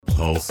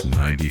Pulse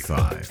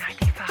 95.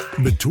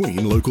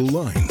 Between local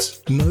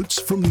lines, notes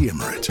from the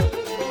Emirate.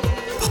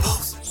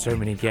 So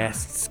many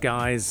guests,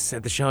 guys,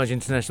 at the Sharjah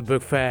International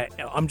Book Fair.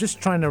 I'm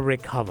just trying to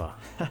recover.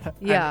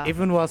 Yeah. And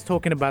even whilst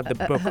talking about the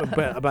book,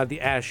 about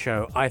the air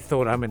show, I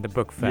thought I'm in the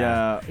book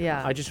fair.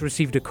 Yeah. I just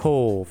received a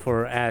call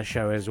for an air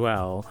show as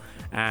well,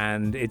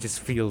 and it just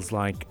feels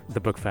like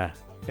the book fair.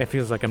 It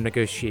feels like I'm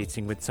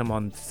negotiating with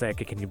someone to say,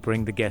 okay, can you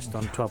bring the guest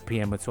on 12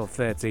 p.m. or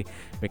 12:30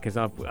 because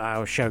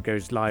our show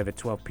goes live at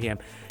 12 p.m.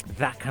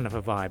 That kind of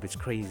a vibe. It's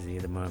crazy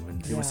at the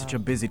moment. It was such a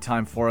busy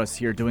time for us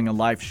here doing a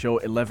live show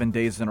 11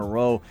 days in a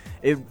row.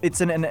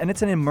 It's an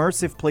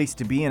immersive place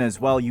to be in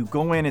as well. You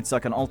go in, it's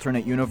like an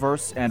alternate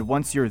universe, and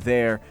once you're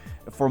there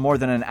for more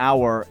than an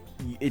hour,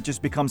 it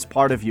just becomes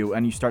part of you,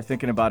 and you start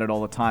thinking about it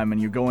all the time,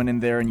 and you're going in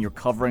there and you're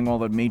covering all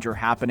the major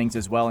happenings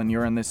as well, and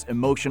you're in this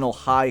emotional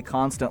high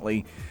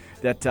constantly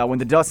that when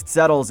the dust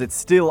settles, it's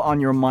still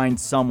on your mind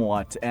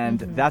somewhat. And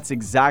that's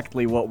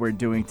exactly what we're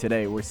doing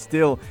today. We're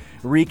still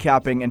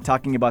recapping and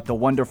talking about the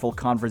wonderful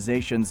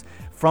conversations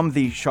from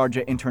the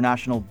Sharjah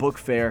International Book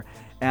Fair.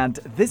 And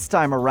this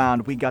time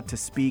around, we got to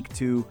speak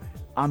to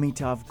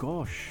Amitav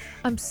Ghosh.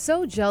 I'm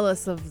so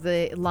jealous of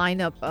the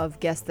lineup of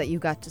guests that you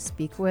got to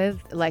speak with.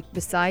 Like,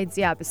 besides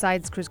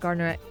Chris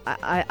Gardner,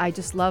 I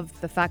just love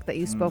the fact that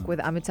you spoke with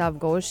Amitav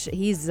Ghosh.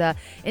 He's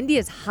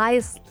India's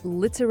highest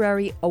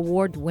literary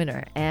award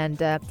winner,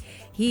 and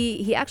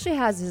he actually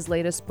has his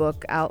latest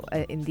book out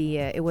in the.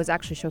 It was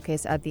actually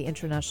showcased at the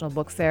International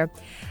Book Fair,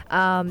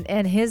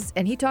 and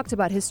he talked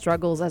about his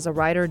struggles as a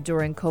writer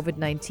during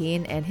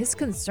COVID-19 and his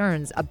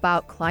concerns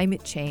about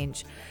climate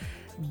change.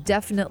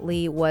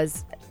 Definitely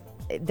was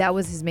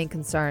his main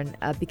concern,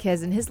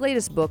 because in his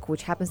latest book,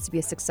 which happens to be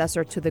a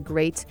successor to The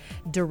Great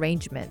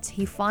Derangement,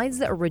 he finds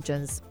the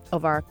origins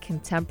of our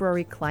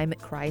contemporary climate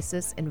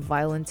crisis in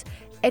violent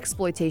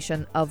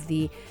exploitation of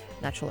the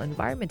natural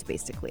environment,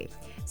 basically.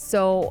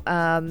 So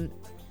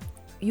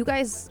you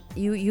guys,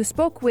 you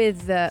spoke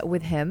with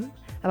him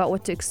about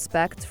what to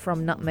expect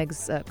from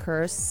Nutmeg's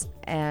Curse,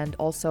 and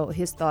also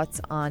his thoughts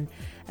on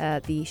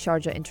the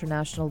Sharjah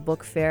International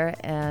Book Fair,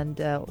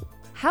 and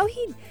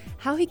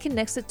how he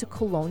connects it to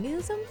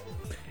colonialism.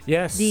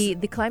 Yes. The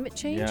climate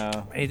change.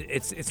 Yeah.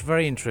 It's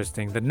very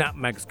interesting. The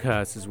Nutmeg's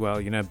Curse as well.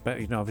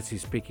 But obviously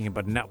speaking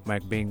about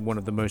nutmeg being one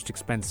of the most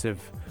expensive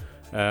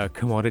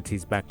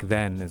commodities back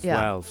then as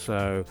well.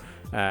 So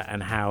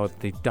and how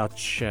the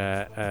Dutch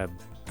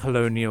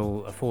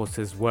colonial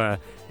forces were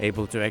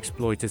able to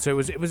exploit it. So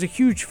it was a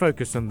huge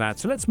focus on that.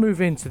 So let's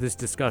move into this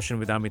discussion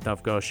with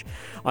Amitav Ghosh.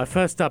 I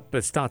first up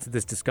started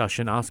this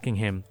discussion asking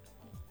him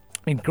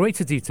in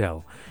greater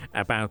detail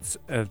about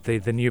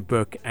the new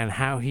book and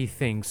how he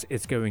thinks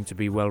it's going to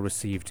be well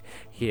received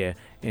here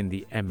in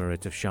the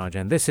Emirate of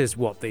Sharjah. And this is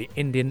what the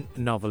Indian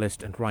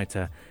novelist and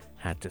writer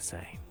had to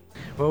say.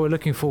 Well, we're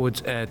looking forward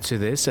to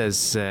this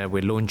as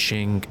we're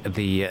launching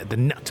the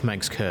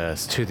Nutmeg's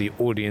Curse to the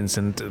audience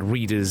and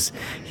readers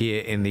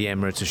here in the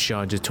Emirate of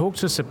Sharjah. Talk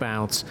to us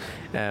about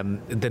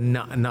the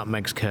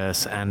Nutmeg's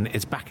Curse, and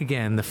it's back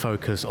again, the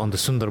focus on the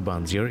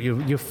Sundarbans.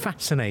 You're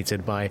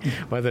fascinated by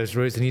those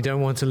routes, and you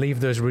don't want to leave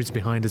those routes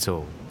behind at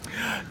all.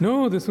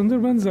 No, the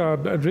Sundarbans are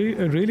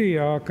really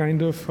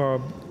kind of.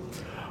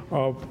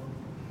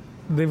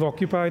 They've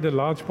occupied a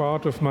large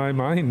part of my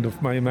mind,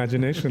 of my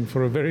imagination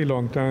for a very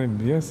long time,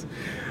 yes.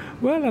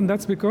 Well, and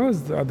that's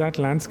because that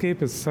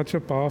landscape is such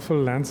a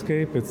powerful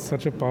landscape. It's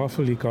such a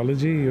powerful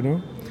ecology,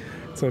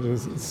 It's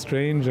a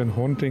strange and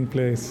haunting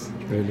place,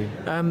 really.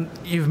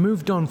 You've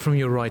moved on from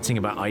your writing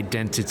about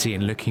identity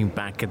and looking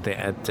back at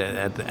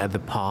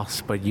the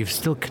past, but you've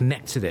still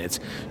connected it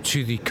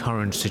to the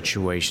current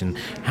situation.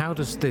 How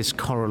does this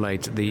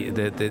correlate the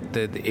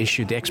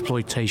issue, the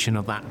exploitation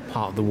of that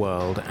part of the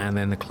world, and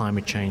then the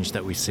climate change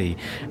that we see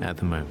at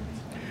the moment?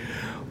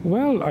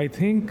 Well, I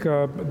think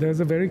there's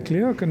a very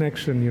clear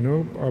connection,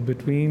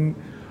 between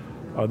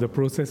the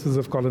processes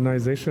of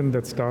colonization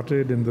that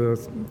started in the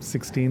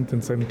 16th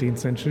and 17th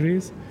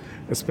centuries,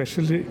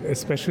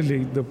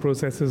 especially the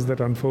processes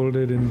that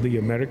unfolded in the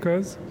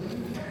Americas,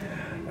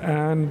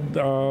 and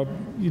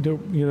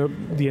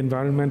the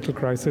environmental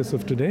crisis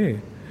of today.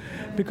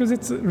 Because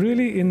it's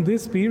really in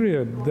this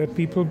period that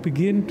people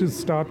begin to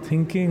start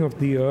thinking of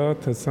the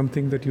earth as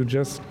something that you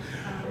just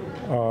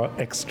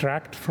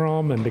extract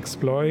from and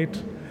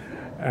exploit,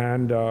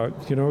 and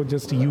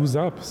just use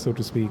up, so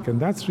to speak. And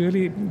that's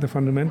really the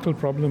fundamental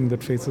problem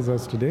that faces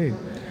us today.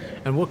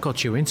 And what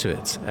got you into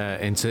it,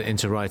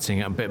 into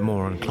writing a bit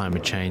more on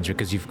climate change?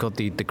 Because you've got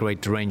the Great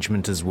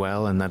Derangement as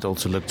well, and that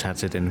also looked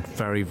at it in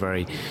very,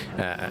 very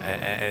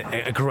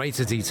a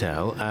greater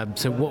detail.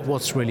 So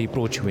what's really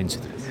brought you into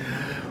this?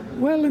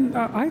 Well,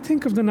 I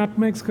think of the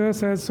Nutmeg's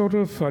Curse as sort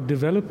of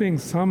developing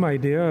some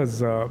ideas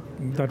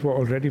that were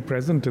already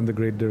present in the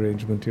Great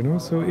Derangement,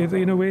 So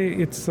in a way,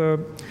 it's a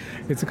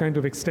kind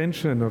of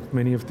extension of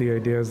many of the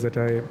ideas that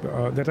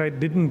I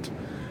didn't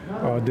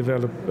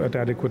develop at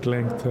adequate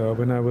length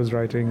when I was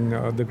writing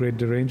the Great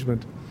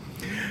Derangement.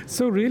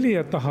 So really,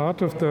 at the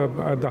heart of the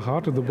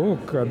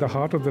book, the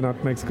heart of the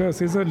Nutmeg's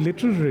Curse, is a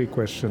literary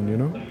question,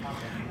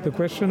 the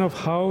question of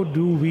how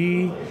do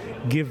we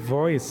give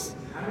voice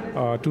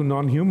to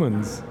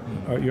non-humans.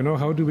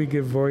 How do we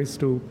give voice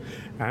to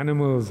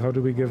animals? How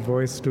do we give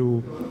voice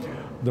to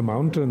the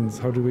mountains?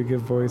 How do we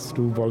give voice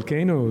to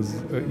volcanoes?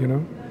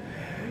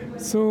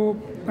 So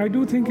I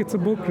do think it's a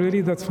book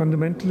really that's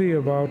fundamentally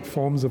about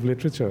forms of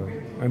literature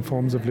and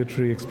forms of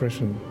literary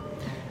expression.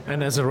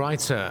 And as a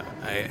writer,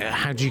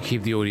 how do you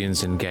keep the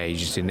audience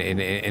engaged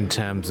in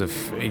terms of,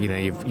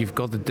 you've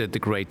got the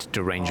great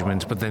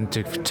derangement, but then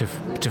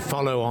to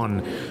follow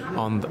on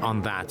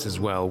that as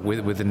well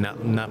with the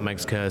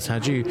Nutmeg's Curse, how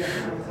do you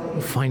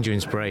find your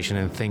inspiration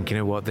and think,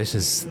 this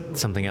is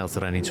something else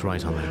that I need to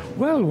write on there?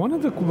 Well, one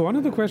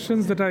of the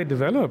questions that I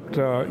developed,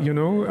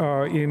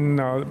 in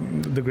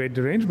the Great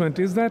Derangement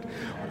is that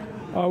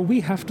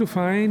we have to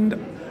find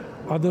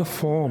other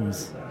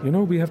forms.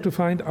 We have to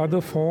find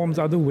other forms,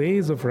 other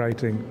ways of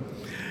writing.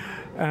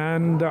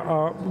 And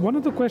one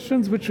of the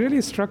questions which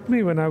really struck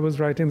me when I was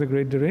writing The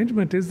Great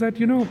Derangement is that,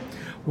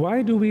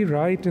 why do we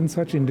write in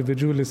such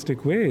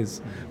individualistic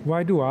ways?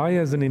 Why do I,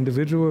 as an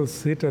individual,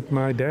 sit at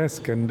my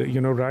desk and,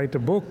 write a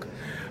book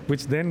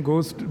which then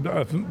goes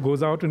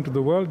out into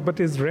the world, but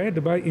is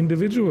read by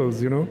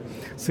individuals,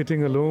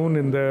 sitting alone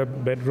in their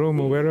bedroom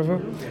or wherever,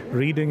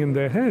 reading in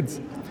their heads?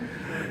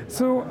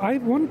 So I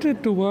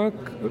wanted to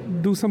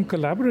do some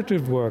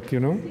collaborative work,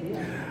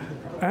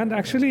 And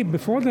actually,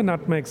 before the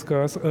Nutmeg's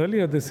Curse,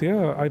 earlier this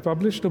year, I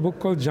published a book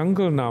called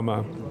Jungle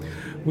Nama,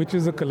 which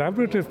is a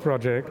collaborative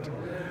project.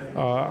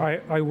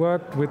 I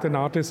worked with an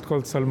artist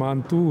called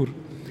Salman Toor.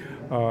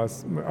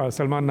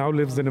 Salman now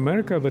lives in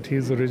America, but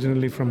he's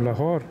originally from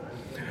Lahore.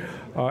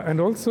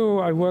 And also,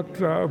 I worked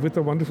with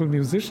a wonderful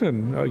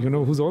musician,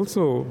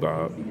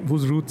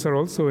 whose roots are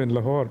also in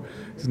Lahore.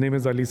 His name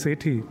is Ali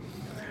Sethi.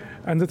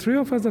 And the three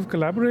of us have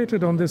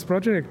collaborated on this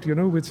project,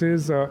 which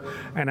is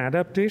an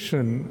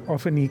adaptation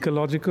of an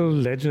ecological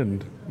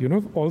legend,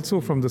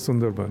 also from the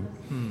Sundarban.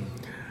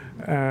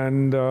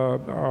 And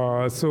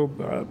so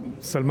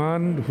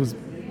Salman, who's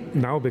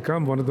now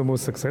become one of the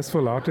most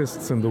successful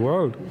artists in the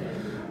world,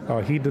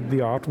 he did the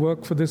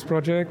artwork for this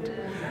project.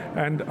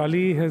 And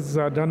Ali has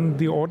done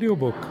the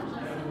audiobook.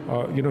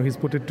 He's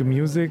put it to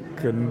music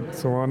and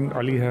so on.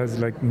 Ali has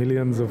like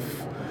millions of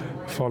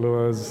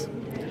followers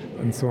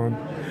and so on.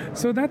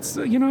 So that's,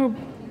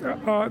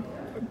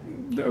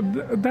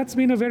 that's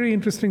been a very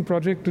interesting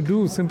project to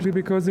do, simply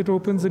because it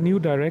opens a new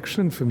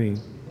direction for me,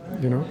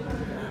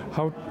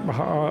 how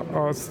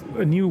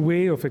a new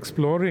way of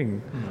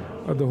exploring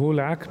the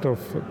whole act of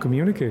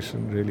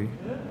communication, really.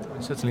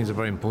 Certainly is a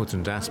very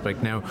important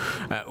aspect. Now,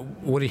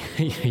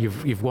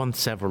 you've won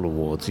several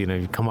awards.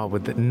 You've come up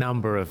with a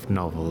number of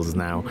novels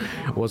now.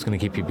 What's going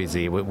to keep you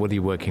busy? What are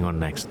you working on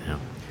next now?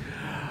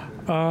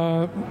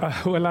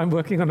 Well, I'm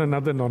working on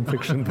another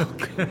non-fiction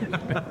book.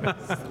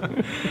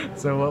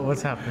 So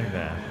what's happening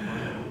there?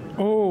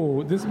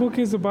 Oh, this book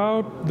is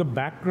about the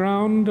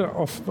background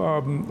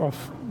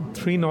of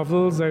three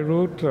novels I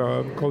wrote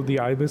called the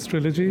Ibis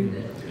Trilogy.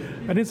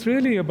 And it's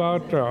really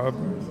about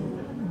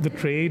the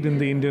trade in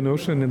the Indian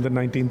Ocean in the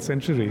 19th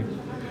century.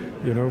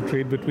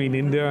 Trade between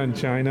India and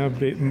China,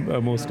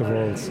 most of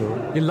all.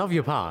 So you love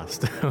your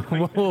past.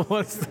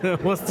 What's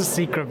the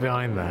secret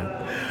behind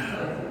that?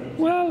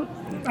 Well,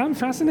 I'm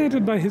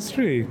fascinated by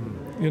history.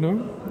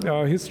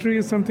 History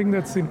is something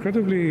that's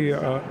incredibly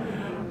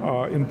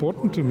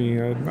important to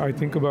me. I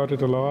think about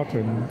it a lot,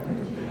 and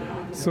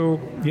so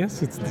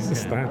yes, it's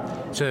just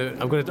that. So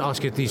I'm going to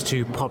ask you these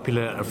two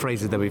popular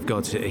phrases that we've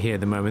got here at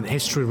the moment.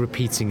 History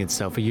repeating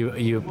itself. Are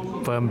you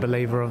a firm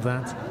believer of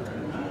that?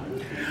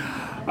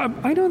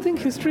 I don't think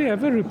history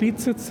ever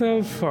repeats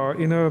itself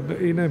in a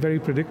very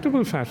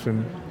predictable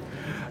fashion.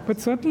 But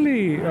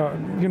certainly,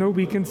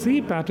 we can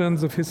see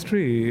patterns of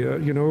history,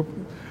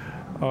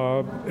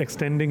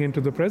 extending into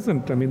the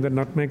present. I mean, the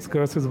Nutmeg's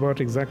Curse is about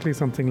exactly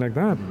something like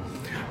that.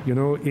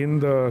 In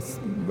the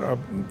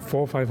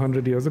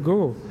 400-500 years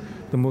ago,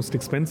 the most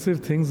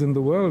expensive things in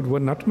the world were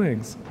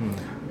nutmegs.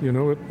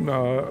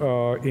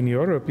 In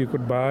Europe, you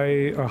could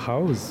buy a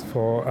house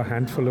for a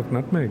handful of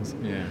nutmegs.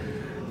 Yeah.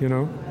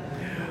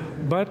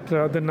 But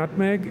the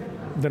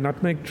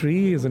nutmeg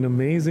tree is an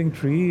amazing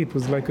tree. It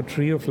was like a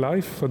tree of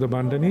life for the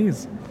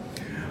Bandanese.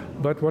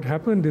 But what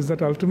happened is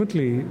that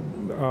ultimately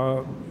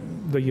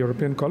the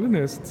European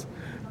colonists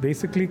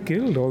basically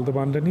killed all the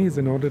Bandanese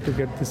in order to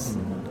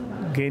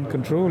gain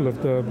control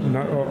of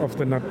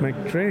the nutmeg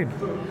trade.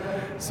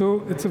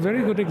 So it's a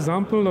very good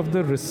example of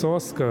the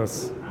resource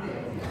curse,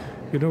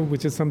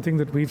 which is something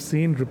that we've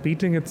seen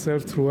repeating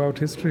itself throughout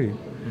history.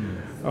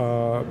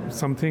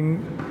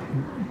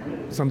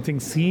 Something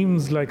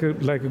seems like a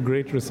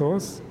great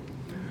resource,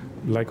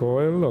 like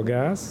oil or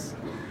gas,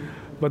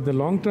 but the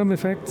long-term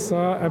effects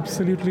are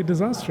absolutely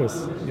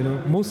disastrous.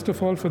 Most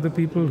of all for the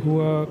people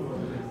who are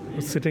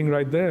sitting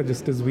right there,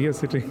 just as we are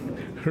sitting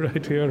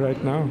right here,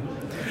 right now.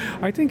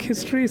 I think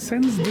history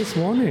sends this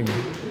warning.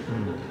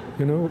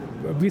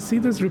 We see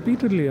this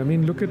repeatedly. I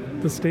mean, look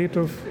at the state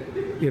of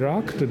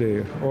Iraq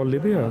today or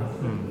Libya.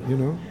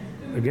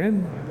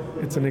 Again,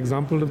 it's an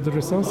example of the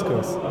resource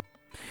curse.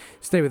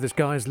 Stay with us,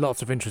 guys.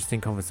 Lots of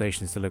interesting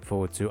conversations to look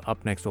forward to.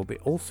 Up next, we'll be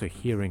also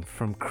hearing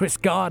from Chris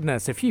Gardner.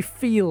 So if you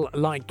feel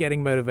like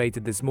getting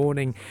motivated this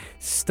morning,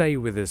 stay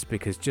with us,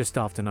 because just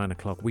after 9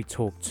 o'clock, we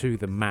talk to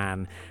the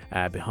man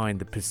behind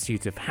the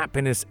Pursuit of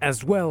Happiness,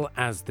 as well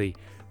as the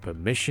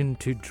Permission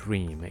to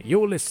Dream.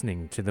 You're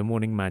listening to the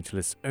Morning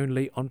Majlis,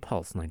 only on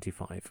Pulse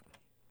 95.